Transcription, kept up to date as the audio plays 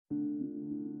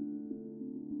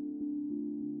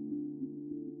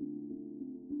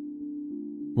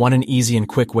Want an easy and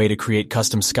quick way to create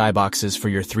custom skyboxes for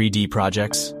your 3D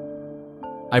projects?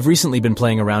 I've recently been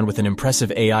playing around with an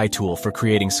impressive AI tool for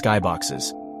creating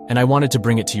skyboxes, and I wanted to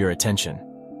bring it to your attention.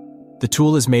 The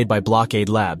tool is made by Blockade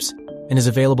Labs and is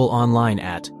available online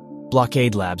at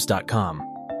blockadelabs.com.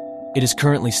 It is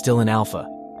currently still in alpha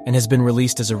and has been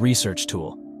released as a research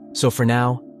tool, so for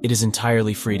now, it is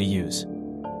entirely free to use.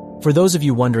 For those of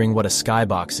you wondering what a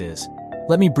skybox is,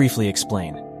 let me briefly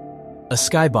explain. A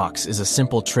skybox is a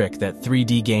simple trick that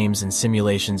 3D games and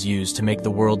simulations use to make the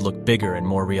world look bigger and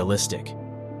more realistic.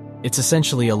 It's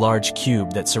essentially a large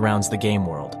cube that surrounds the game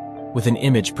world, with an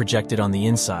image projected on the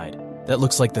inside that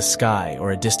looks like the sky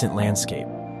or a distant landscape.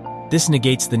 This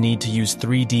negates the need to use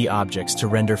 3D objects to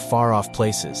render far-off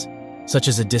places, such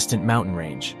as a distant mountain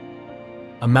range.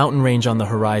 A mountain range on the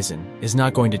horizon is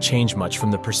not going to change much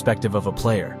from the perspective of a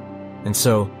player, and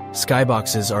so,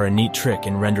 skyboxes are a neat trick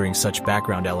in rendering such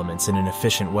background elements in an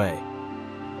efficient way.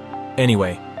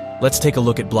 Anyway, let's take a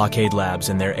look at Blockade Labs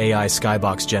and their AI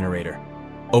skybox generator.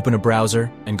 Open a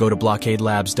browser and go to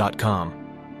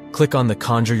blockadelabs.com. Click on the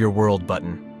Conjure Your World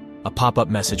button. A pop-up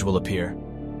message will appear.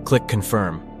 Click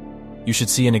Confirm. You should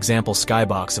see an example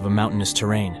skybox of a mountainous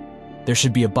terrain. There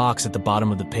should be a box at the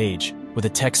bottom of the page with a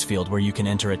text field where you can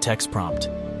enter a text prompt.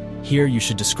 Here you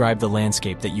should describe the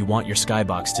landscape that you want your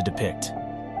skybox to depict.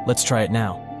 Let's try it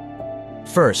now.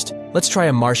 First, let's try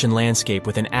a Martian landscape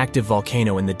with an active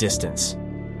volcano in the distance.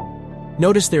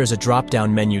 Notice there is a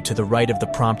drop-down menu to the right of the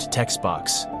prompt text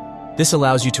box. This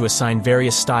allows you to assign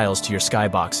various styles to your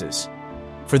skyboxes.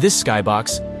 For this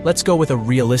skybox, let's go with a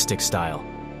realistic style.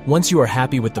 Once you are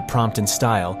happy with the prompt and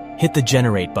style, hit the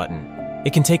Generate button.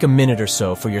 It can take a minute or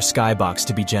so for your skybox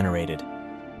to be generated.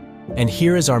 And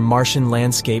here is our Martian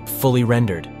landscape fully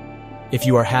rendered. If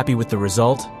you are happy with the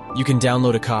result, you can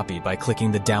download a copy by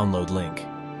clicking the download link.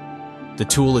 The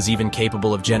tool is even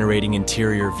capable of generating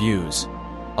interior views.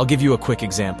 I'll give you a quick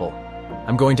example.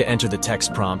 I'm going to enter the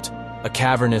text prompt, a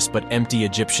cavernous but empty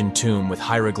Egyptian tomb with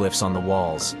hieroglyphs on the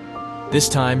walls. This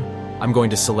time, I'm going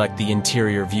to select the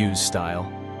interior views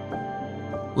style.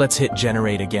 Let's hit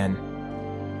Generate again.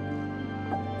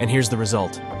 And here's the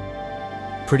result.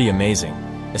 Pretty amazing,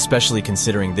 especially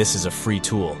considering this is a free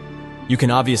tool. You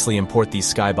can obviously import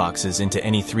these skyboxes into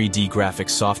any 3D graphics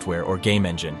software or game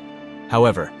engine.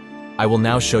 However, I will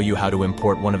now show you how to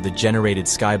import one of the generated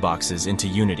skyboxes into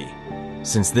Unity,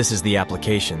 since this is the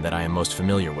application that I am most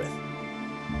familiar with.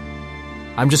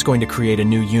 I'm just going to create a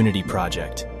new Unity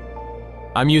project.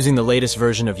 I'm using the latest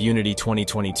version of Unity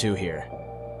 2022 here.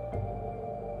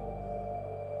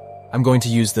 I'm going to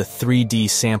use the 3D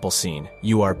sample scene,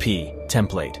 URP,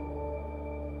 template.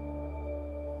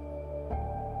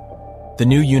 The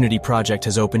new Unity project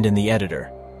has opened in the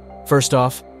editor. First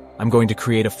off, I'm going to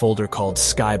create a folder called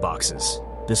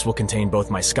Skyboxes. This will contain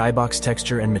both my skybox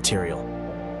texture and material.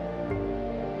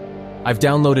 I've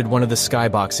downloaded one of the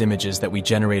skybox images that we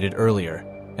generated earlier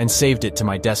and saved it to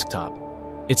my desktop.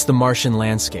 It's the Martian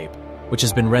landscape, which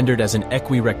has been rendered as an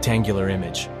equi-rectangular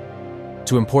image.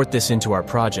 To import this into our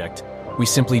project, we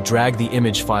simply drag the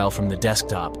image file from the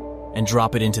desktop and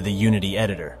drop it into the Unity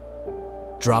editor.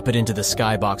 Drop it into the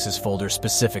Skyboxes folder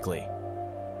specifically.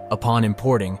 Upon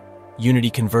importing, Unity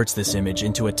converts this image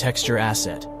into a texture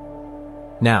asset.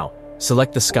 Now,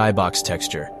 select the Skybox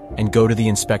texture and go to the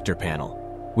Inspector panel.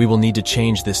 We will need to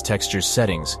change this texture's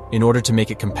settings in order to make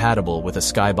it compatible with a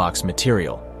Skybox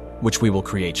material, which we will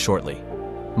create shortly.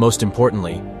 Most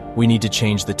importantly, we need to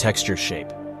change the texture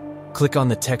shape. Click on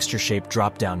the Texture Shape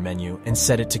drop-down menu and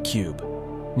set it to Cube.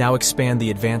 Now expand the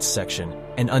Advanced section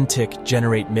and untick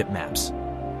Generate Mipmaps.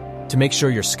 To make sure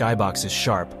your skybox is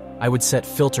sharp, I would set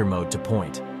Filter Mode to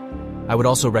Point. I would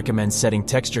also recommend setting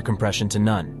Texture Compression to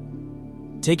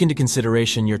None. Take into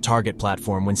consideration your target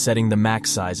platform when setting the max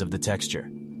size of the texture.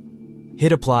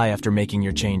 Hit Apply after making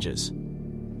your changes.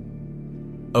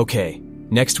 Okay,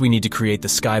 next we need to create the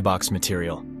skybox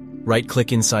material.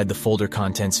 Right-click inside the folder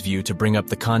contents view to bring up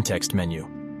the context menu.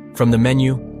 From the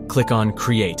menu, click on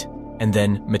Create, and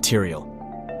then Material.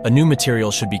 A new material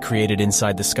should be created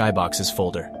inside the Skyboxes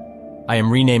folder. I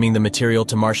am renaming the material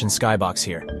to Martian Skybox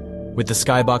here. With the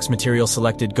Skybox material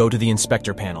selected, go to the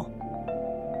Inspector panel.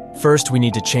 First, we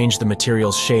need to change the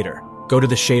material's shader. Go to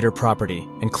the Shader property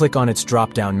and click on its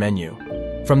drop-down menu.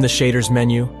 From the Shaders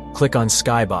menu, click on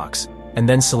Skybox, and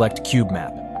then select Cube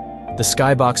Map. The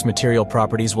Skybox material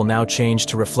properties will now change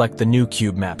to reflect the new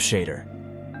Cube Map shader.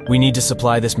 We need to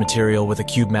supply this material with a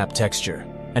Cube Map texture,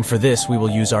 and for this we will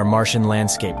use our Martian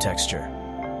landscape texture.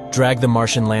 Drag the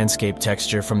Martian landscape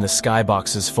texture from the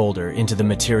Skyboxes folder into the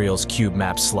material's Cube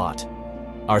Map slot.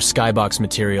 Our Skybox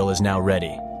material is now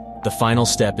ready. The final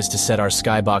step is to set our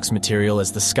skybox material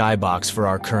as the skybox for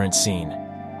our current scene.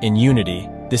 In Unity,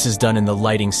 this is done in the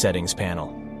Lighting Settings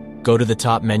panel. Go to the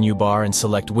top menu bar and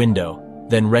select Window,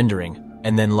 then Rendering,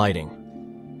 and then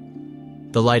Lighting.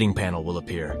 The Lighting panel will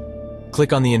appear.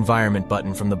 Click on the Environment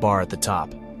button from the bar at the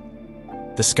top.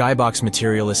 The skybox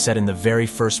material is set in the very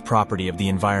first property of the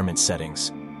environment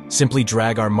settings. Simply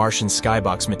drag our Martian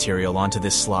skybox material onto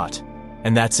this slot.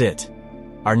 And that's it.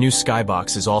 Our new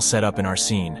skybox is all set up in our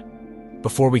scene.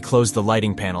 Before we close the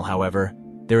lighting panel, however,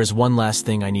 there is one last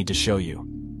thing I need to show you.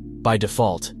 By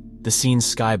default, the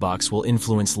scene's skybox will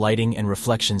influence lighting and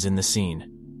reflections in the scene.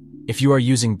 If you are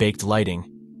using baked lighting,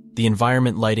 the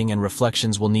environment lighting and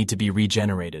reflections will need to be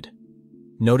regenerated.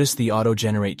 Notice the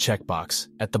auto-generate checkbox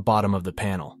at the bottom of the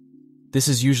panel. This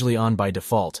is usually on by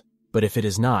default, but if it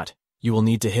is not, you will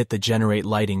need to hit the Generate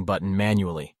Lighting button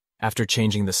manually after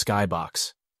changing the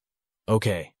skybox.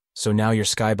 Okay, so now your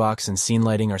skybox and scene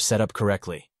lighting are set up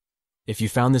correctly. If you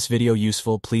found this video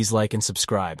useful, please like and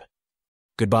subscribe.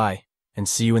 Goodbye, and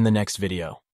see you in the next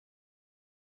video.